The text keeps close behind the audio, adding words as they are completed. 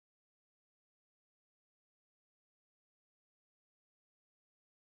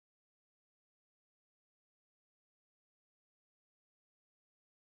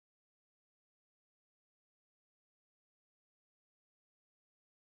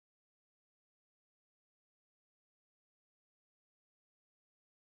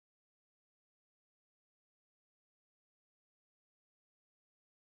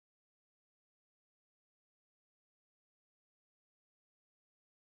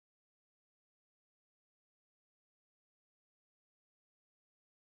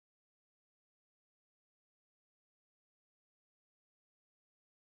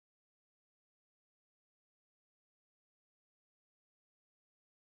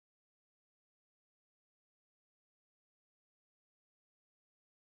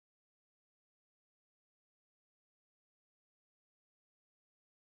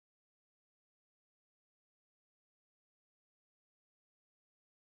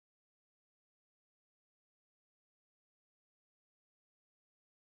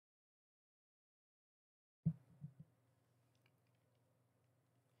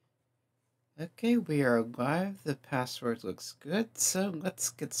Okay, we are live. The password looks good, so let's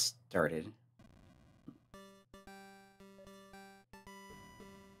get started.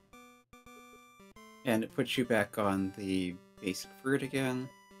 And it puts you back on the basic fruit again.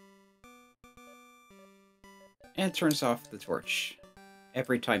 And turns off the torch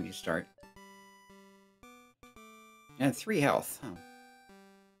every time you start. And 3 health. Huh.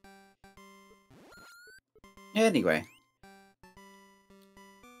 Anyway.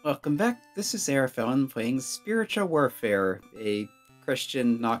 Welcome back. This is Airfelon playing Spiritual Warfare, a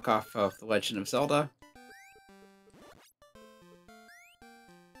Christian knockoff of The Legend of Zelda,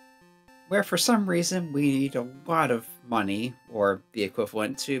 where for some reason we need a lot of money, or the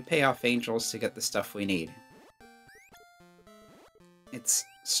equivalent, to pay off angels to get the stuff we need. It's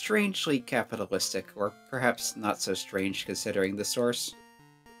strangely capitalistic, or perhaps not so strange considering the source.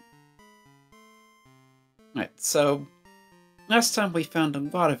 Alright, so last time we found a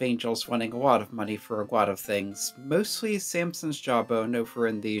lot of angels wanting a lot of money for a lot of things, mostly Samson's jawbone over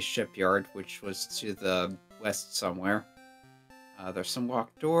in the Shipyard, which was to the west somewhere. There's some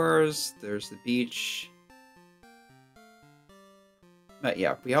locked doors, there's the beach. But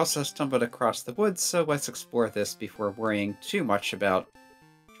yeah, we also stumbled across the woods, so let's explore this before worrying too much about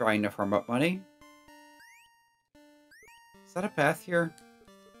trying to farm up money. Is that a path here?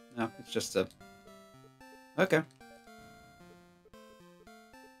 No, it's just a... Okay.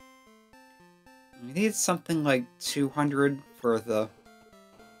 We need something like 200 for the...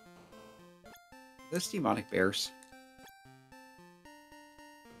 Those demonic bears.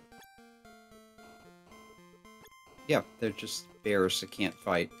 Yeah, they're just bears that can't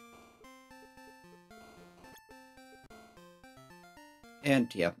fight.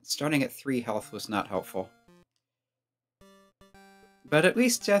 And yeah, starting at 3 health was not helpful. But at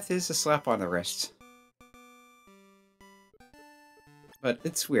least death is a slap on the wrist. But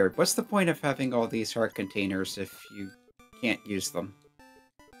it's weird. What's the point of having all these heart containers if you can't use them?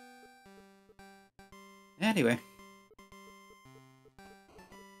 Anyway.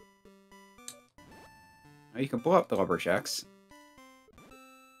 Now you can blow up the lumberjacks.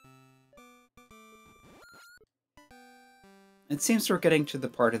 It seems we're getting to the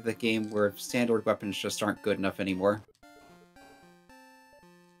part of the game where standard weapons just aren't good enough anymore.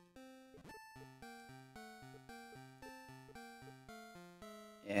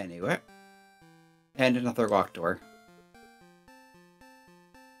 Anyway. And another locked door.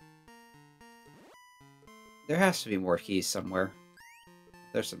 There has to be more keys somewhere.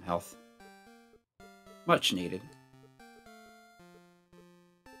 There's some health. Much needed.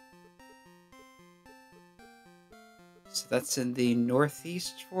 So that's in the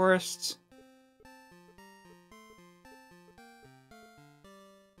northeast forest.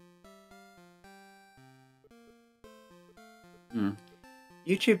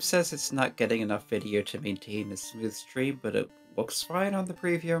 YouTube says it's not getting enough video to maintain a smooth stream, but it looks fine on the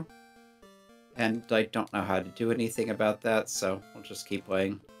preview. And I don't know how to do anything about that, so we'll just keep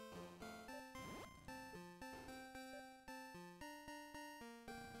playing.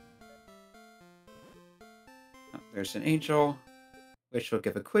 Oh, there's an angel, which will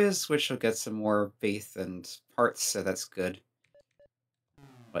give a quiz, which will get some more faith and hearts, so that's good.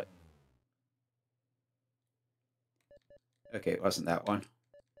 What? Okay, it wasn't that one.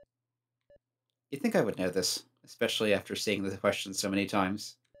 You'd think I would know this, especially after seeing the question so many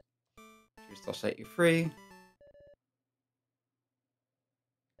times. Truth will set you free.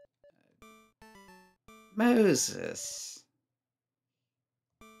 Moses.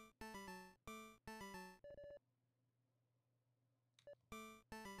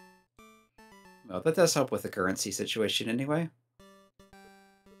 Well, that does help with the currency situation anyway.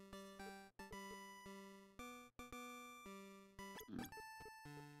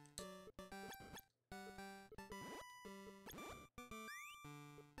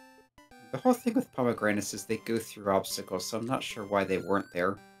 The whole thing with pomegranates is they go through obstacles, so I'm not sure why they weren't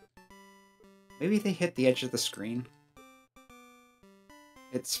there. Maybe they hit the edge of the screen?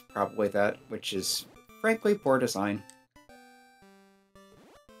 It's probably that, which is, frankly, poor design.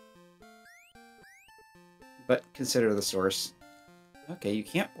 But consider the source. Okay, you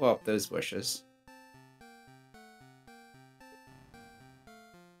can't blow up those bushes.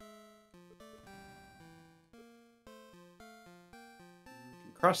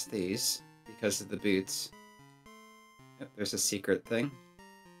 Cross these because of the boots. Yep, there's a secret thing.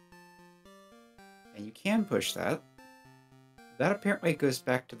 And you can push that. That apparently goes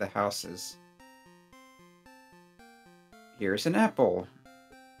back to the houses. Here's an apple.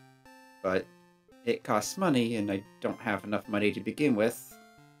 But it costs money and I don't have enough money to begin with.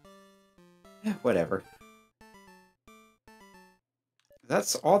 Whatever.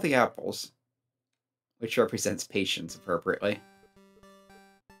 That's all the apples. which represents patience appropriately.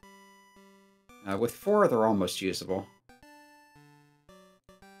 With 4, they're almost usable.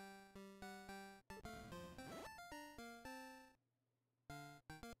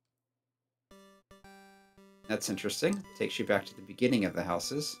 That's interesting. Takes you back to the beginning of the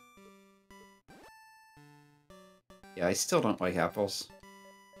houses. Yeah, I still don't like apples.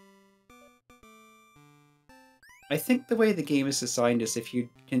 I think the way the game is designed is if you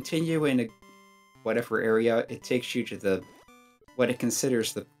continue in whatever area, it takes you to what it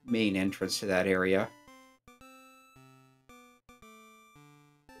considers the main entrance to that area.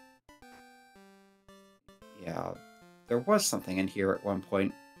 Yeah, there was something in here at one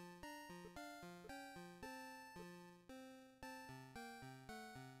point.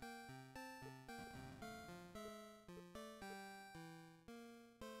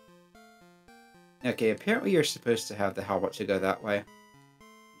 Okay, apparently you're supposed to have the helmet to go that way.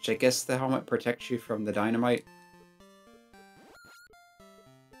 Which I guess the helmet protects you from the dynamite.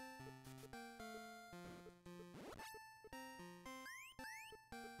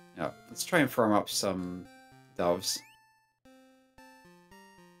 Oh, let's try and farm up some doves.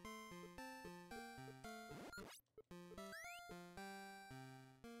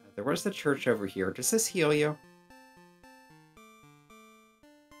 There was the church over here. Does this heal you?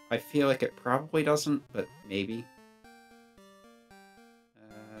 I feel like it probably doesn't, but maybe.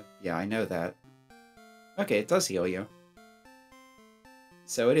 Yeah, I know that. Okay, it does heal you.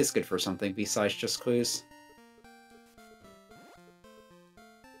 So it is good for something besides just clues.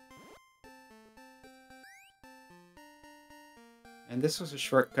 And this was a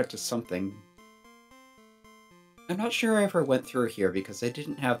shortcut to something. I'm not sure I ever went through here because I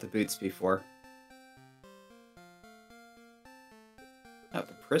didn't have the boots before. Oh,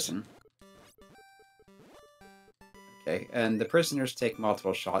 the prison. Okay, and the prisoners take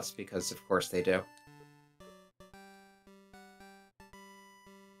multiple shots because of course they do.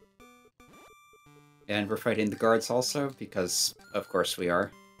 And we're fighting the guards also because of course we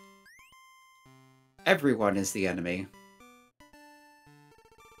are. Everyone is the enemy.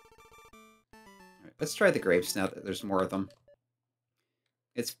 Alright, let's try the grapes now that there's more of them.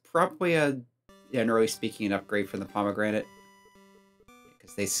 It's probably generally speaking, an upgrade from the pomegranate.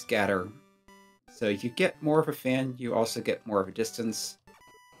 Because they scatter. So you get more of a fan, you also get more of a distance.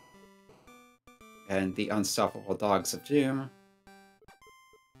 And the unstoppable dogs of doom.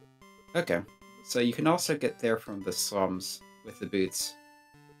 Okay, so you can also get there from the slums with the boots.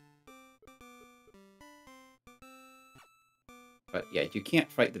 But yeah, you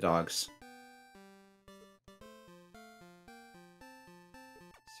can't fight the dogs.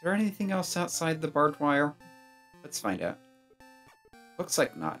 Is there anything else outside the barbed wire? Let's find out. Looks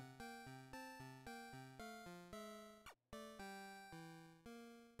like not.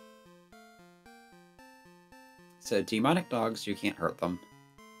 So, demonic dogs, you can't hurt them.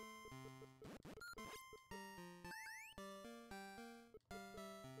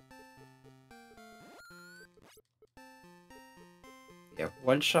 Yeah,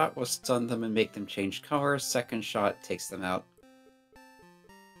 one shot will stun them and make them change colors, second shot takes them out.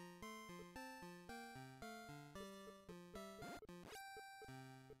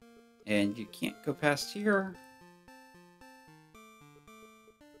 And you can't go past here.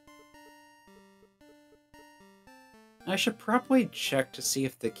 I should probably check to see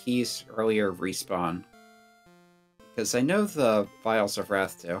if the keys earlier respawn. Because I know the vials of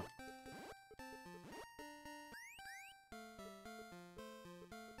wrath do.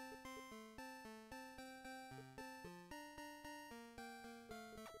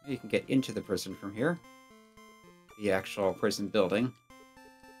 You can get into the prison from here. The actual prison building.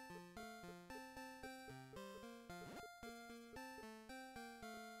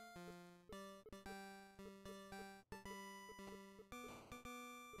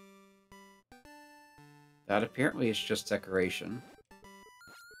 That apparently is just decoration.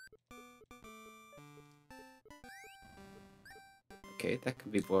 Okay, that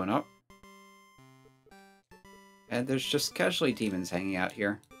can be blown up. And there's just casually demons hanging out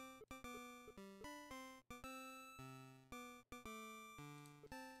here.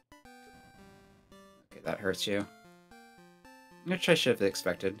 Okay, that hurts you. Which I should have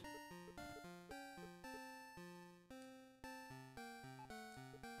expected.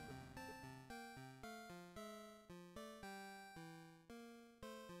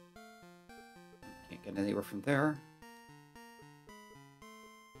 Can't get anywhere from there.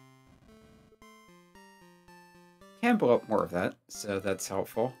 Can blow up more of that, so that's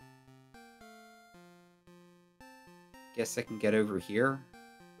helpful. Guess I can get over here.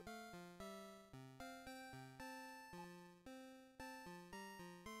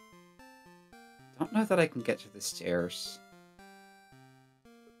 Don't know that I can get to the stairs.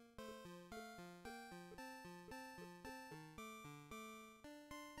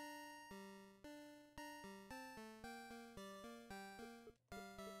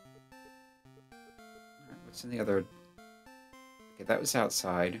 Alright, what's in the other... Okay, that was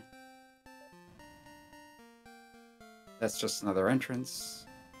outside. That's just another entrance.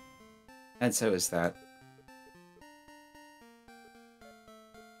 And so is that.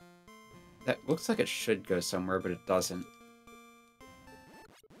 That looks like it should go somewhere, but it doesn't.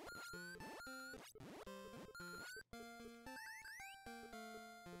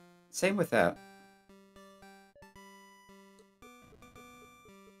 Same with that.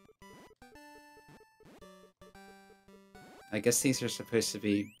 I guess these are supposed to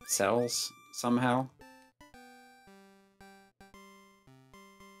be cells, somehow.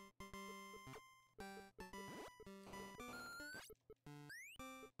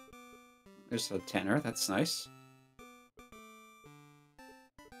 There's a tenor, that's nice.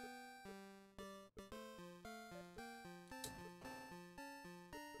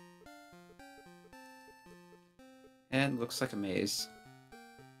 And looks like a maze.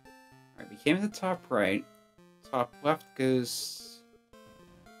 Alright, we came to the top right. Top left goes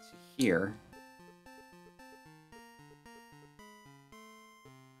to here.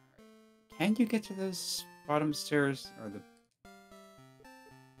 Can you get to those bottom stairs? Or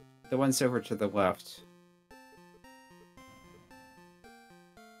the ones over to the left?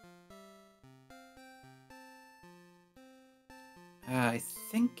 I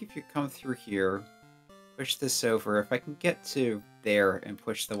think if you come through here, push this over. If I can get to there and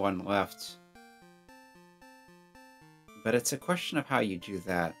push the one left. But it's a question of how you do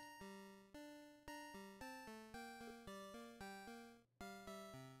that.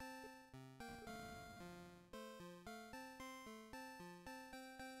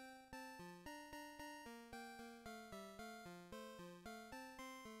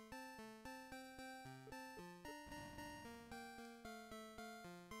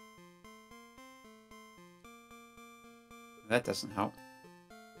 That doesn't help.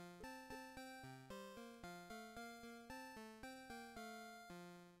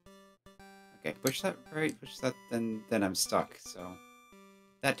 Okay, push that right, push that, then I'm stuck, so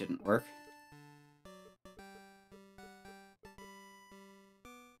that didn't work.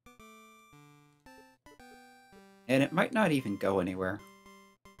 And it might not even go anywhere.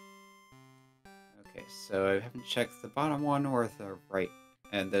 Okay, so I haven't checked the bottom one or the right,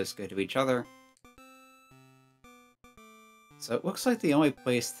 and those go to each other. So it looks like the only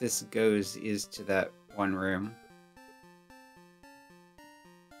place this goes is to that one room.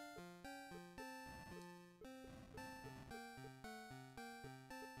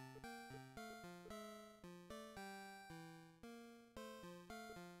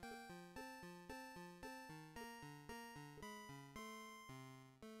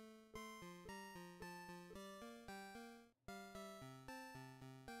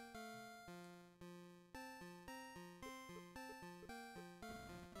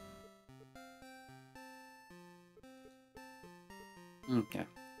 Okay,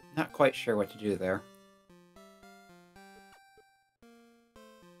 not quite sure what to do there.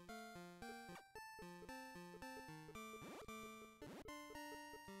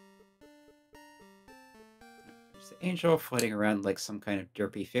 There's the angel floating around like some kind of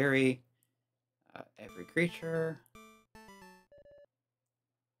derpy fairy. Every creature.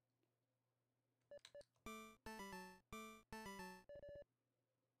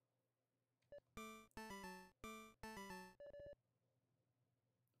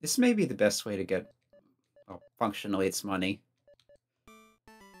 This may be the best way to get, well, functionally it's money.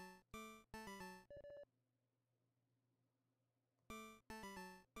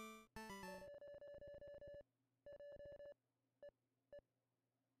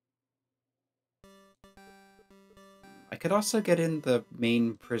 I could also get in the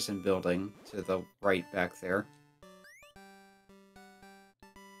main prison building to the right back there.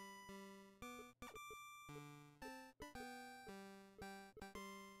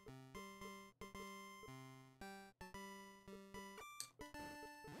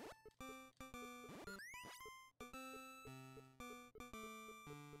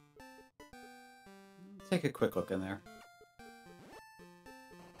 Take a quick look in there.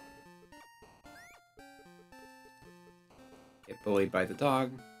 Get bullied by the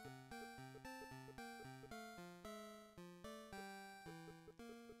dog.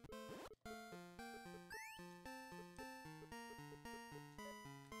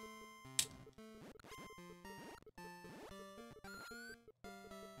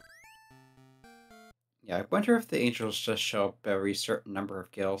 Yeah, I wonder if the angels just show up every certain number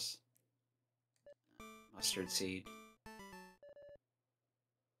of kills. Mustard seed.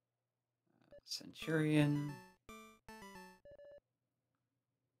 Centurion.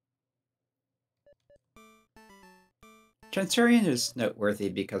 Centurion is noteworthy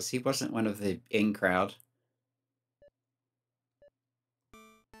because he wasn't one of the in crowd.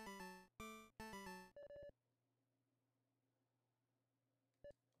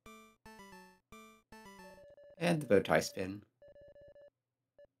 And the bow tie spin.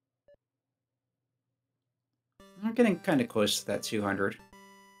 I'm getting kind of close to that 200.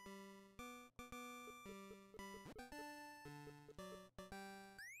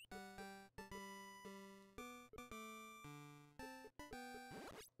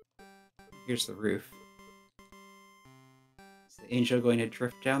 Here's the roof. Is the angel going to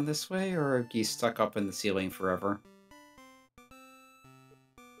drift down this way, or are you stuck up in the ceiling forever?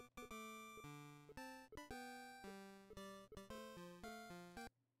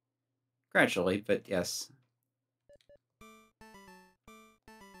 Gradually, but yes.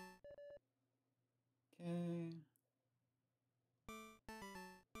 Okay.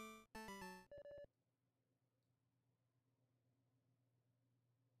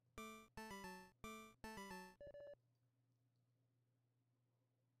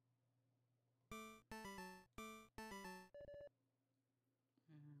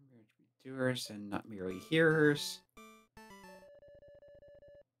 We're to be doers and not merely hearers.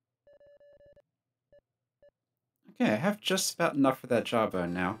 Okay, I have just about enough for that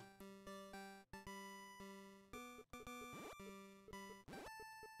jawbone now.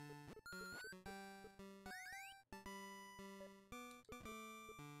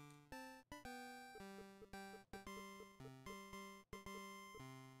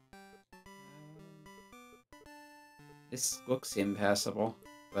 This looks impassable,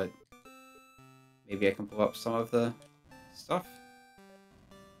 but maybe I can pull up some of the stuff.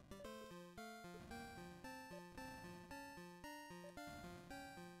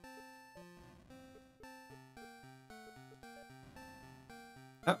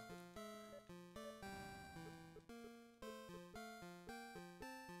 Oh.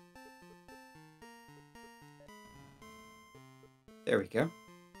 There we go.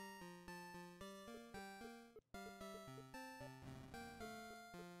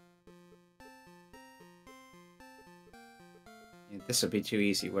 Yeah, this would be too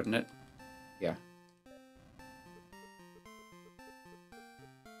easy, wouldn't it? Yeah.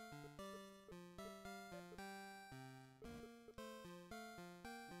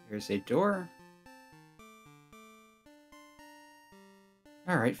 Here's a door.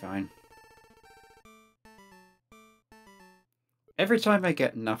 Alright, fine. Every time I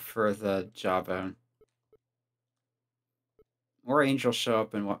get enough for the jawbone, more angels show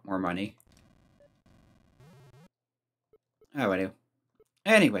up and want more money. Oh,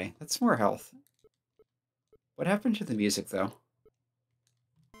 anyway, that's more health. What happened to the music, though?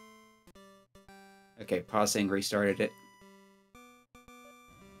 Okay, pausing restarted it.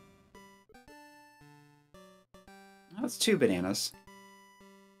 Oh, that's 2 bananas.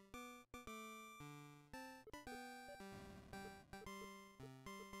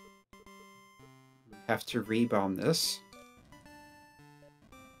 Have to rebomb this.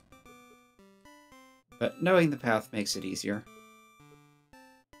 But knowing the path makes it easier.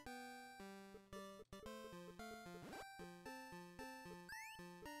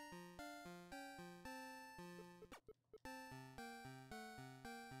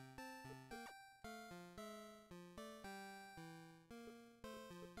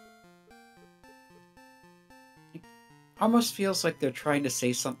 It almost feels like they're trying to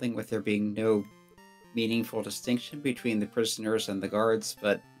say something with there being no meaningful distinction between the prisoners and the guards,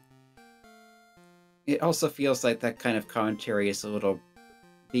 but it also feels like that kind of commentary is a little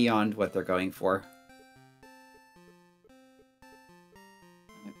beyond what they're going for.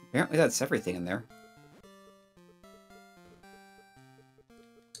 Apparently that's everything in there.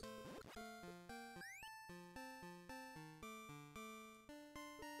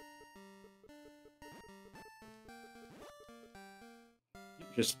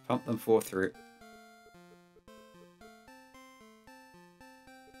 Just pump them full through.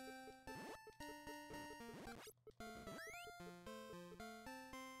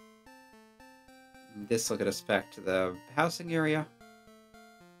 This will get us back to the housing area.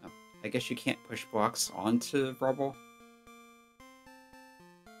 Oh, I guess you can't push blocks onto rubble.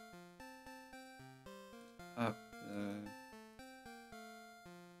 Up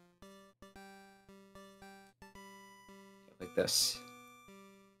like this.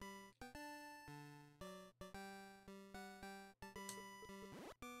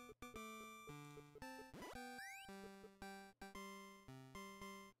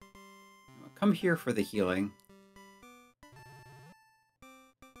 come here for the healing.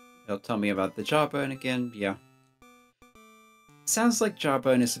 He'll tell me about the jawbone again, yeah. Sounds like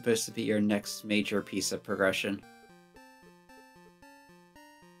jawbone is supposed to be your next major piece of progression.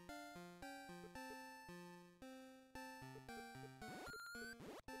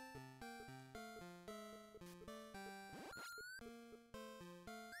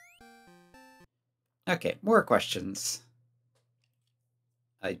 Okay, more questions.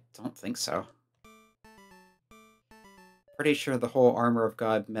 I don't think so. Pretty sure the whole Armor of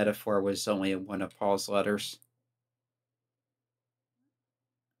God metaphor was only one of Paul's letters.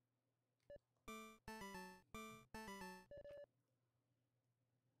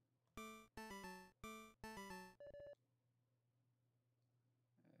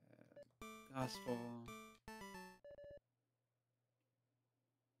 Gospel.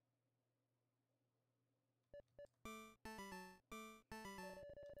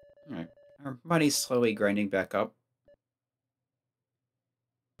 Alright, our money's slowly grinding back up.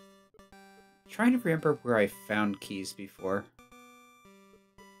 Trying to remember where I found keys before.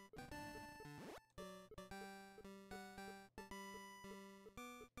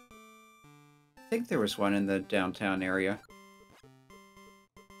 I think there was one in the downtown area.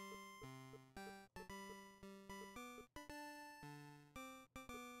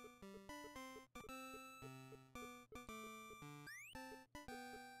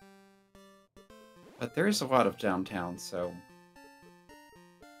 But there is a lot of downtown, so...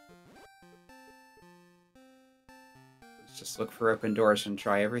 let's just look for open doors and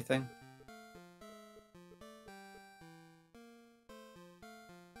try everything.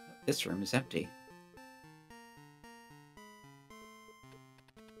 This room is empty.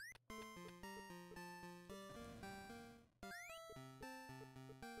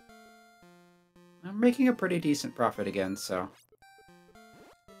 I'm making a pretty decent profit again, so...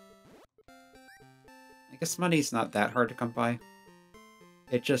 I guess money's not that hard to come by.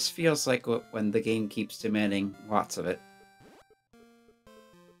 It just feels like when the game keeps demanding lots of it.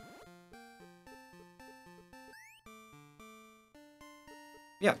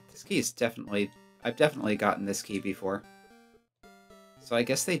 Yeah, this key is definitely... I've definitely gotten this key before. So I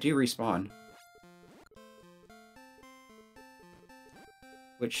guess they do respawn.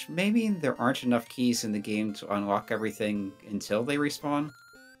 Which may mean there aren't enough keys in the game to unlock everything until they respawn.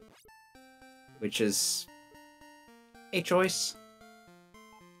 Which is... a choice.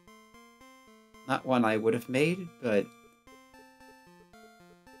 Not one I would have made, but...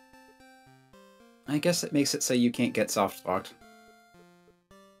 I guess it makes it so you can't get soft-locked.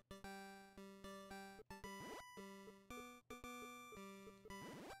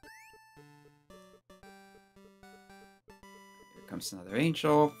 Here comes another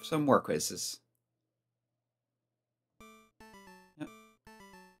angel. Some more quizzes. Yep.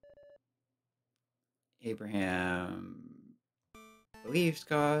 Abraham believed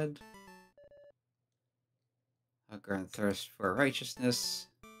God. Hunger and thirst for righteousness.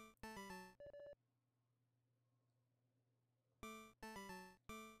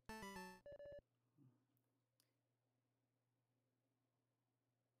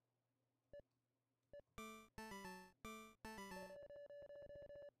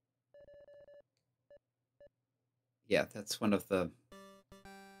 Yeah, that's one of the...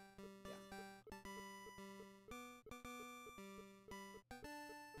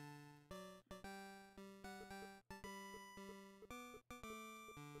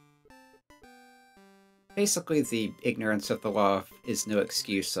 Basically, the ignorance of the law is no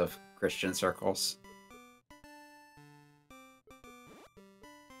excuse of Christian circles.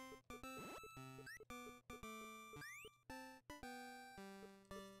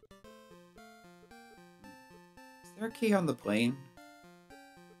 Is there a key on the plane?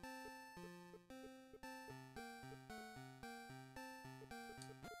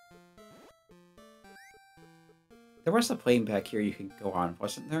 There was a plane back here you could go on,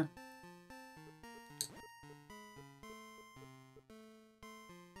 wasn't there?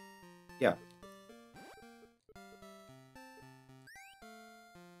 Yeah.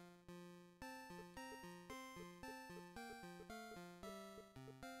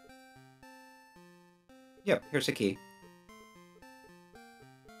 Yep, here's a key.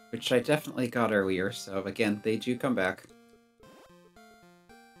 Which I definitely got earlier, so again, they do come back.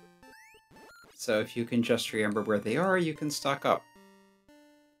 So if you can just remember where they are, you can stock up.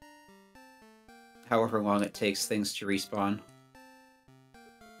 However long it takes things to respawn.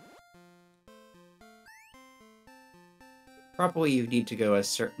 Probably you need to go a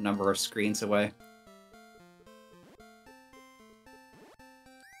certain number of screens away.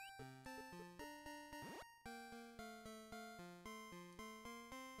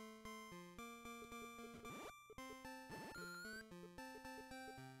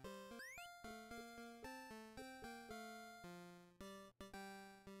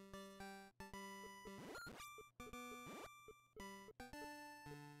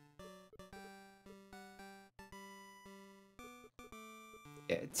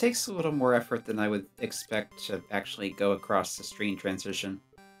 Yeah, it takes a little more effort than I would expect to actually go across the screen transition.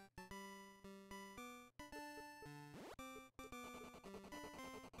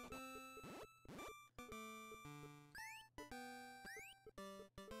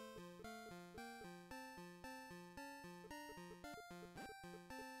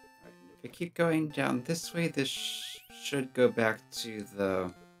 If we keep going down this way, this should go back to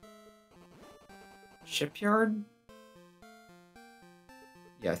the shipyard?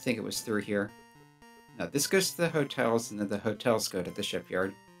 Yeah, I think it was through here. No, this goes to the hotels, and then the hotels go to the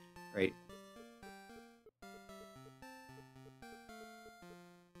shipyard, right?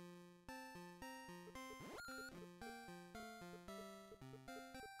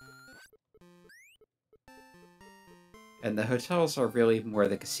 And the hotels are really more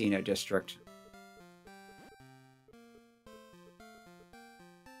the casino district.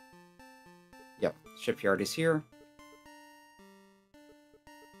 Yep, shipyard is here.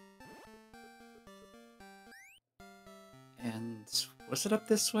 And was it up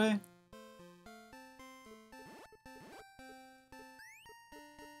this way?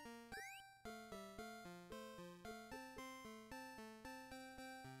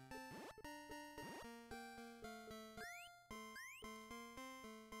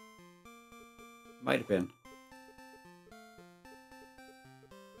 Might have been.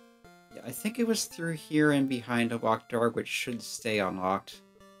 Yeah, I think it was through here and behind a locked door, which should stay unlocked.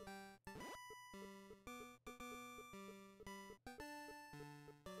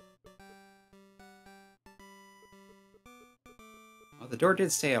 Well, the door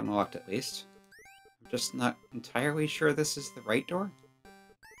did stay unlocked at least. I'm just not entirely sure this is the right door.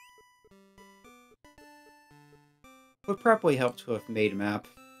 Would probably help to have made a map.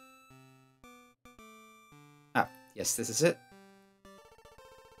 Ah, yes, this is it.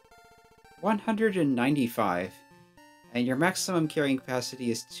 195. And your maximum carrying capacity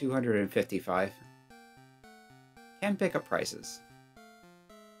is 255. Can pick up prices.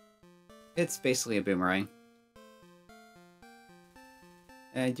 It's basically a boomerang.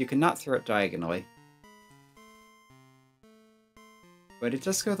 And you cannot throw it diagonally. But it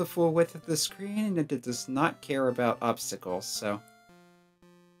does go the full width of the screen, and it does not care about obstacles, so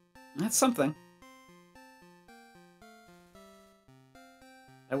that's something.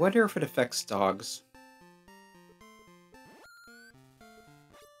 I wonder if it affects dogs.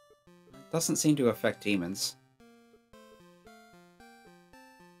 It doesn't seem to affect demons.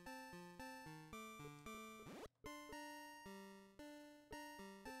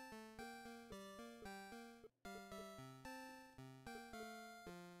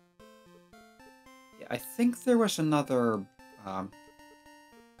 Yeah, I think there was another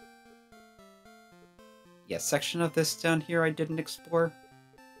section of this down here I didn't explore.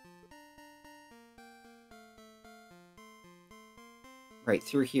 Right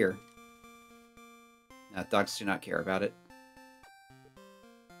through here. No, dogs do not care about it.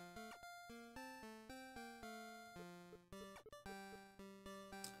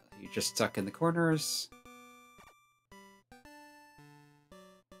 You're just stuck in the corners.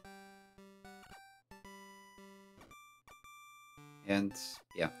 And,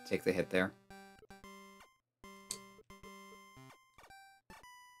 yeah, take the hit there.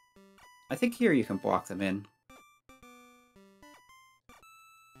 I think here you can block them in.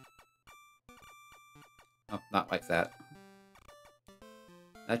 Oh, not like that.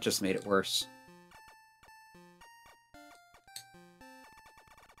 That just made it worse.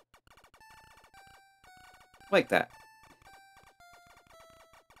 Like that.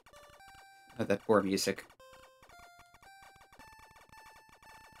 Oh, that poor music.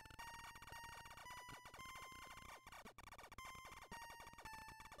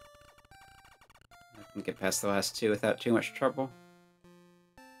 I can get past the last two without too much trouble.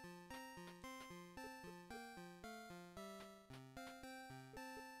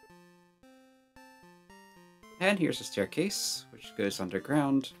 And here's a staircase, which goes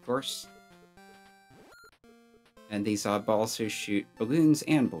underground, of course. And these oddballs who shoot balloons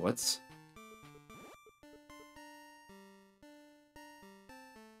and bullets.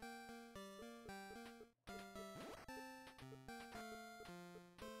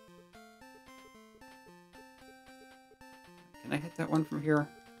 Can I hit that one from here?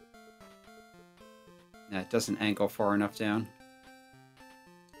 No, it doesn't angle far enough down.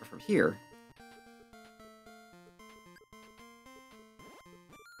 But from here...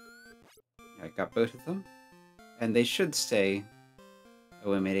 I got both of them. And they should stay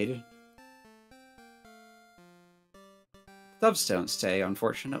illuminated. Doves don't stay,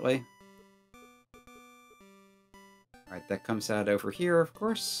 unfortunately. Alright, that comes out over here, of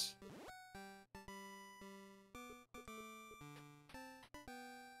course.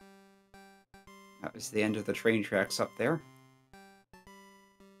 That was the end of the train tracks up there.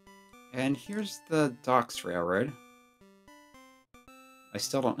 And here's the Docks Railroad. I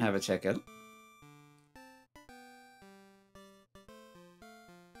still don't have a ticket.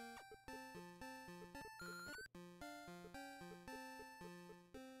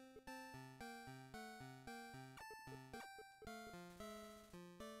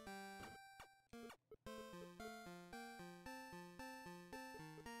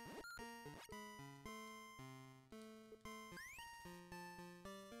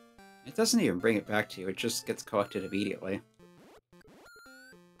 It doesn't even bring it back to you, it just gets collected immediately.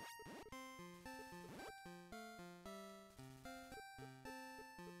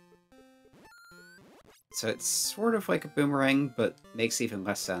 So it's sort of like a boomerang, but makes even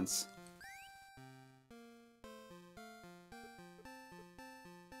less sense.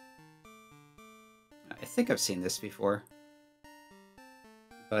 I think I've seen this before.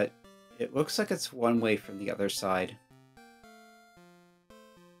 But it looks like it's one way from the other side.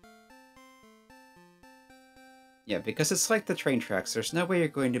 Yeah, because it's like the train tracks, there's no way you're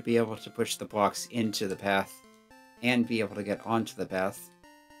going to be able to push the blocks into the path and be able to get onto the path.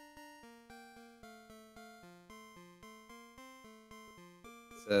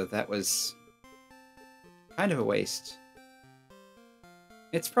 So that was kind of a waste.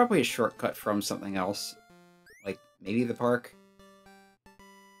 It's probably a shortcut from something else, like maybe the park.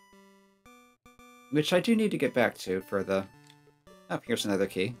 Which I do need to get back to for the... Oh, here's another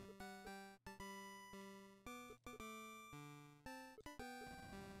key.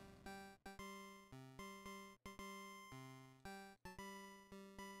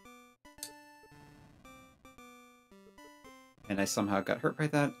 And I somehow got hurt by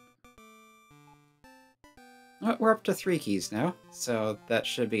that. Well, we're up to 3 keys now, so that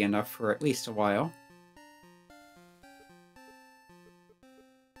should be enough for at least a while.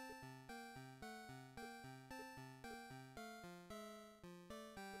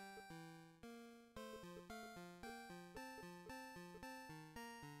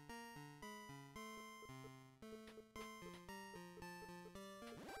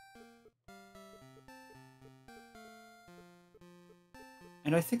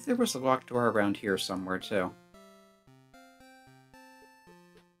 And I think there was a locked door around here somewhere, too.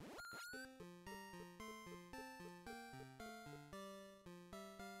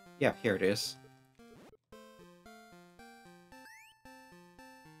 Yeah, here it is.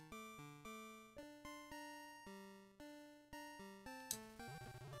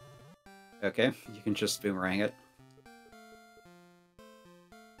 Okay, you can just boomerang it.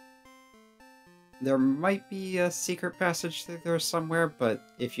 There might be a secret passage through there somewhere, but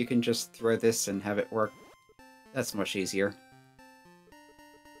if you can just throw this and have it work, that's much easier.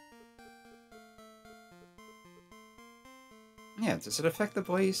 Yeah, does it affect the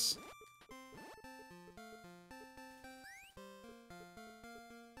blaze?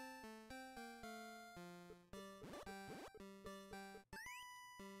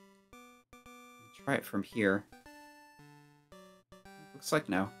 Try it from here. Looks like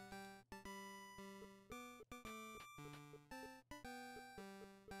no.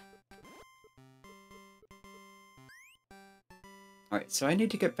 Alright, so I need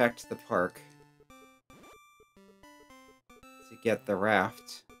to get back to the park to get the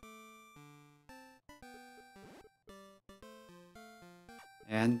raft.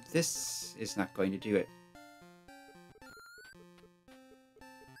 And this is not going to do it.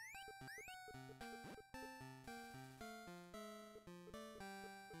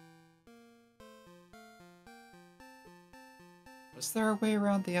 Was there a way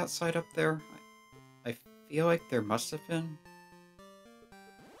around the outside up there? I feel like there must have been.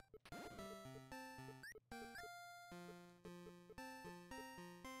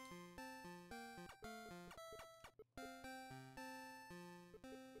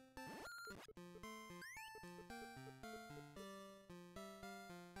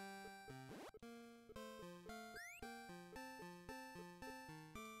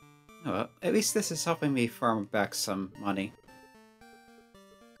 Oh, well, at least this is helping me farm back some money.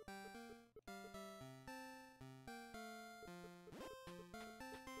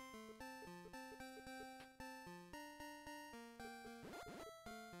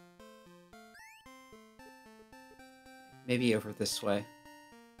 Maybe over this way.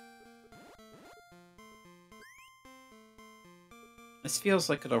 This feels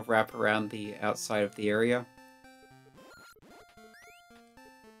like it'll wrap around the outside of the area.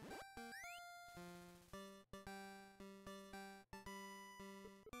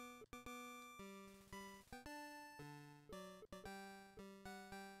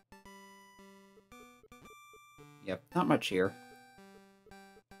 Yep, not much here.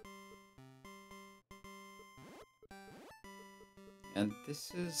 And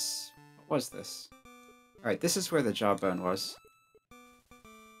this is... what was this? Alright, this is where the jawbone was.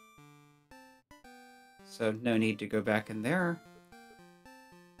 So no need to go back in there.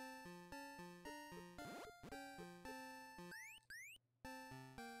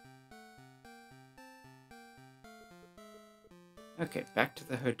 Okay, back to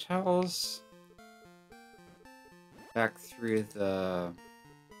the hotels. Back through the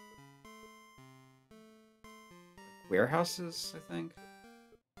warehouses, I think.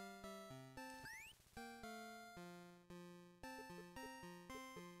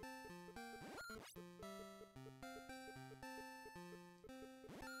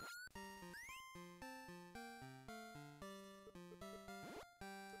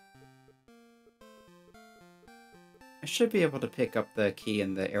 I should be able to pick up the key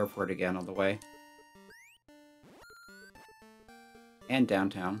in the airport again on the way. And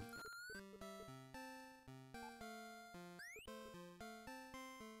downtown.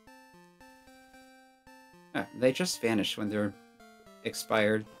 Oh, they just vanish when they're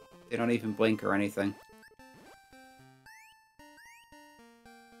expired. They don't even blink or anything.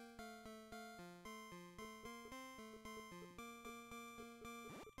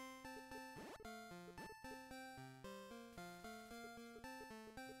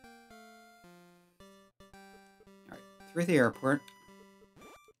 Alright, through the airport.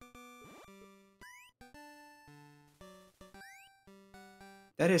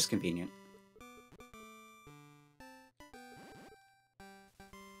 That is convenient.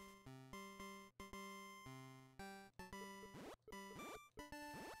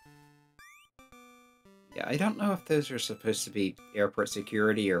 Yeah, I don't know if those are supposed to be airport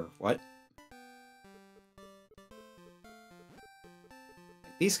security or what.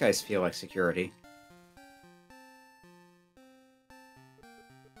 These guys feel like security.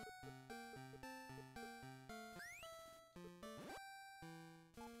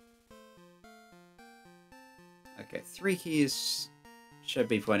 Okay, 3 keys should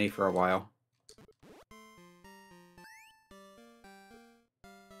be plenty for a while.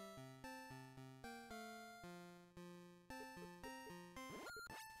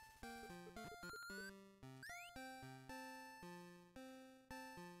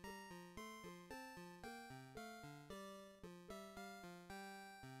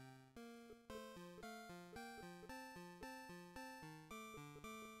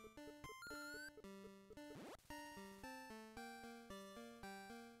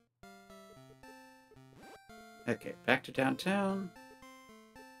 Okay, back to downtown.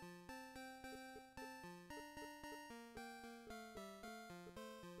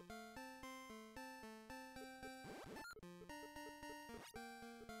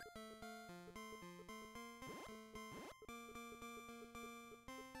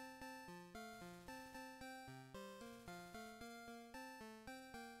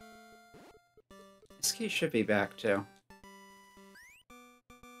 This key should be back, too.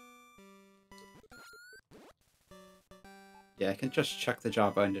 Yeah, I can just chuck the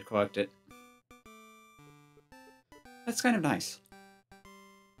jawbone to collect it. That's kind of nice.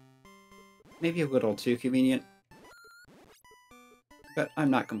 Maybe a little too convenient. But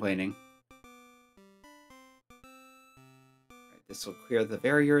I'm not complaining. Right, this will clear the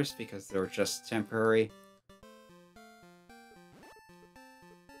barriers because they're just temporary.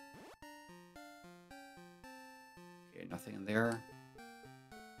 Okay, nothing in there.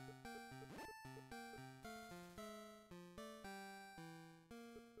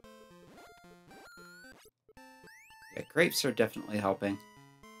 Yeah, grapes are definitely helping.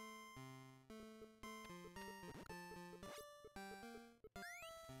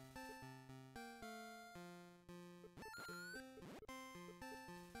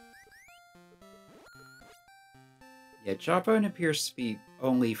 Yeah, jawbone appears to be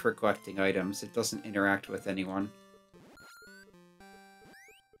only for collecting items. It doesn't interact with anyone.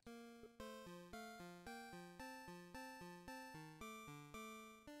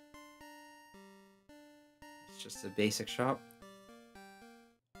 It's just a basic shop.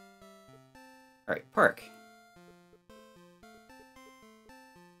 Alright, park.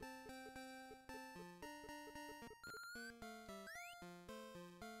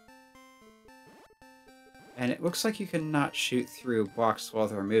 And it looks like you cannot shoot through blocks while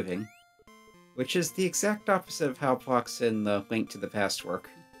they're moving, which is the exact opposite of how blocks in the Link to the Past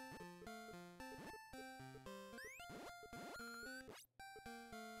work.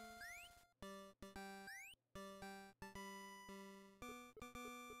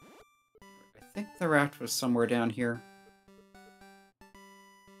 I think the raft was somewhere down here.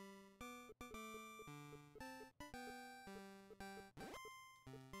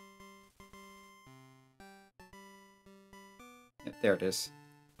 Yep, there it is.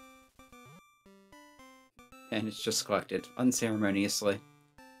 And it's just collected unceremoniously.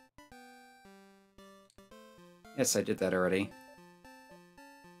 Yes, I did that already.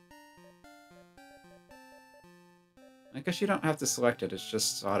 I guess you don't have to select it, it's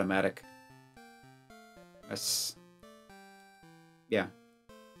just automatic. That's... yeah.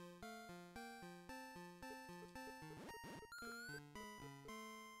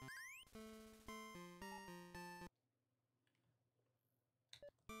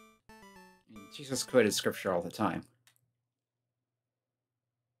 Jesus quoted scripture all the time.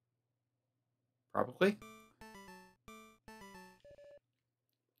 Probably.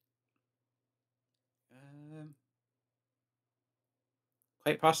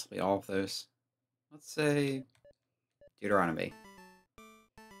 Quite possibly all of those. Let's say Deuteronomy.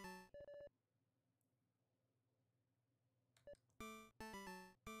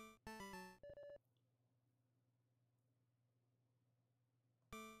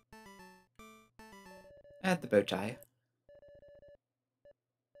 Add the bow tie.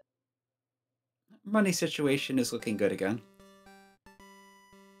 Money situation is looking good again.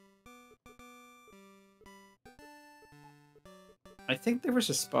 I think there was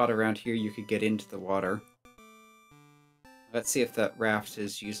a spot around here you could get into the water. Let's see if that raft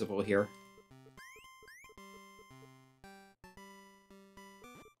is usable here.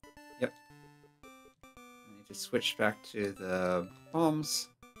 Yep. I need to switch back to the bombs.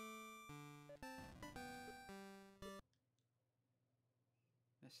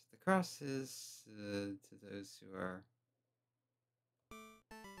 The cross is to those who are...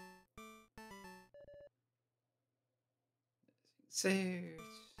 saved.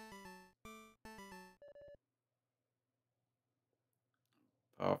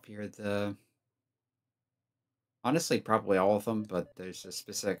 Up here, the... honestly, probably all of them, but there's a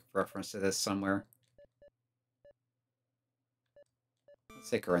specific reference to this somewhere. Let's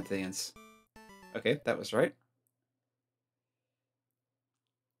say Corinthians. Okay, that was right.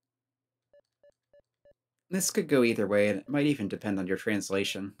 This could go either way, and it might even depend on your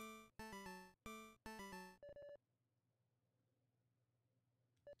translation.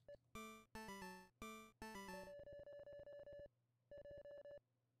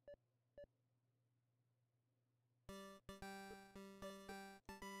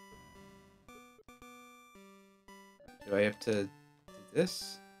 Do I have to do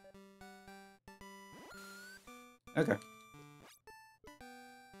this? Okay.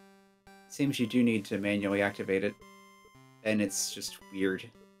 Seems you do need to manually activate it, and it's just weird.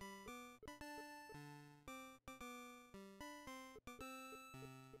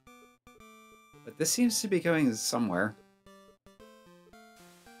 But this seems to be going somewhere.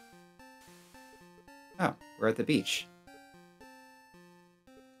 Oh, we're at the beach.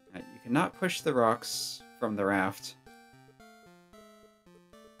 You cannot push the rocks from the raft.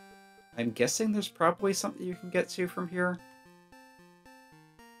 I'm guessing there's probably something you can get to from here.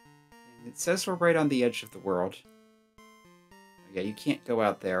 It says we're right on the edge of the world. Yeah, you can't go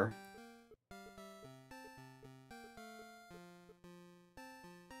out there.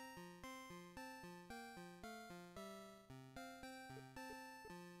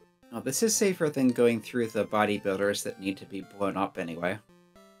 Oh, this is safer than going through the bodybuilders that need to be blown up anyway.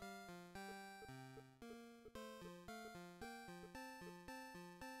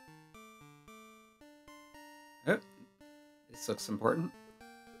 Oh, this looks important.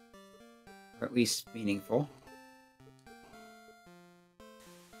 Or at least meaningful.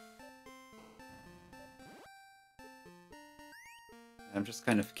 I'm just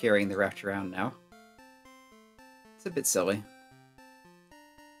kind of carrying the raft around now. It's a bit silly.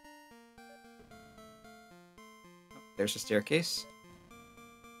 Oh, there's a staircase.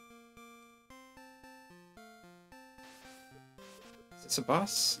 Is this a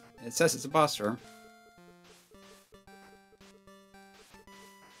boss? It says it's a boss room.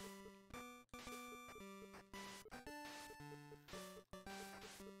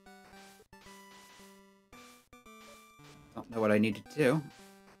 Don't know what I need to do.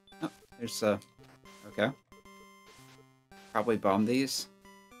 Oh, there's a... okay. Probably bomb these.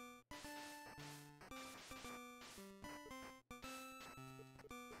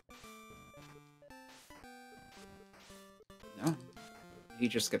 No. You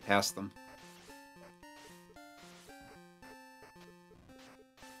just get past them.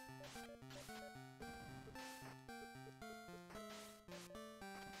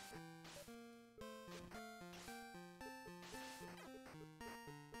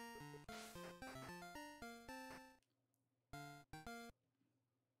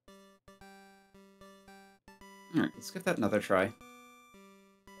 Alright, let's give that another try.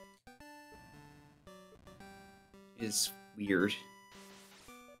 Is weird.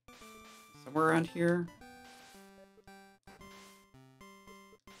 Somewhere around here?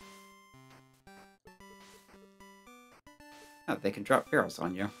 Oh, they can drop barrels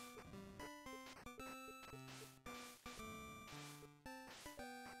on you.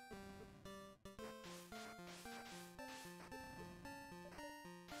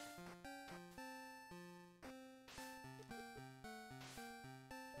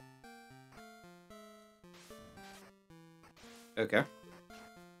 Okay.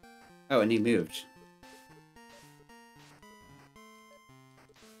 Oh, and he moved.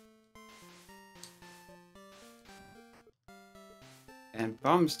 And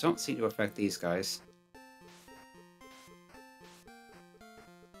bombs don't seem to affect these guys.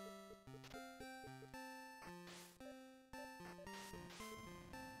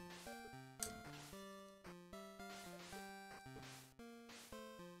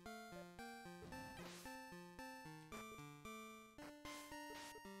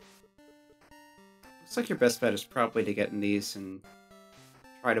 Looks like your best bet is probably to get in these and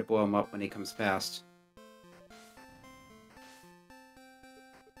try to blow him up when he comes past.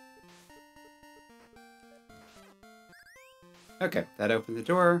 Okay, that opened the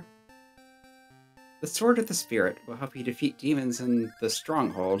door. The Sword of the Spirit will help you defeat demons in the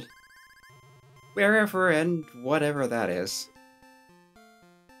Stronghold. Wherever and whatever that is.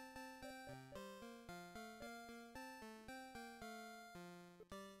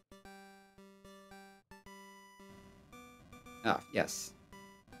 Ah, yes.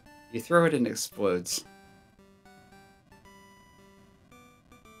 You throw it and it explodes.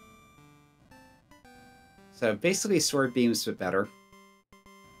 So basically sword beams, but better.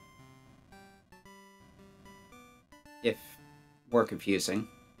 If more confusing.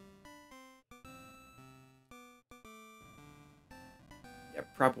 Yeah,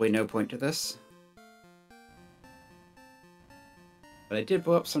 probably no point to this. But I did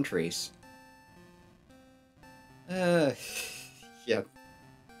blow up some trees. Yeah.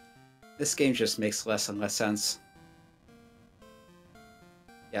 This game just makes less and less sense.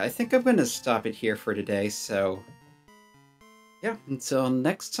 Yeah, I think I'm going to stop it here for today, so... Yeah, until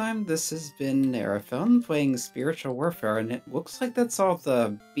next time, this has been Arafel playing Spiritual Warfare, and it looks like that's all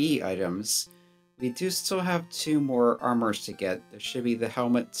the B items. We do still have 2 more armors to get. There should be the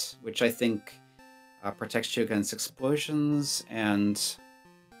helmet, which I think protects you against explosions, and... So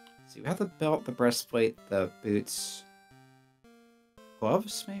you have the belt, the breastplate, the boots...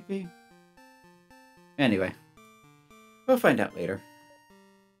 Gloves, maybe? Anyway, we'll find out later.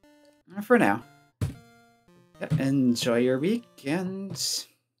 For now, enjoy your week, and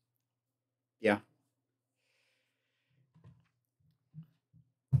yeah.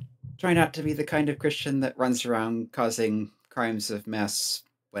 Try not to be the kind of Christian that runs around causing crimes of mass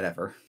whatever.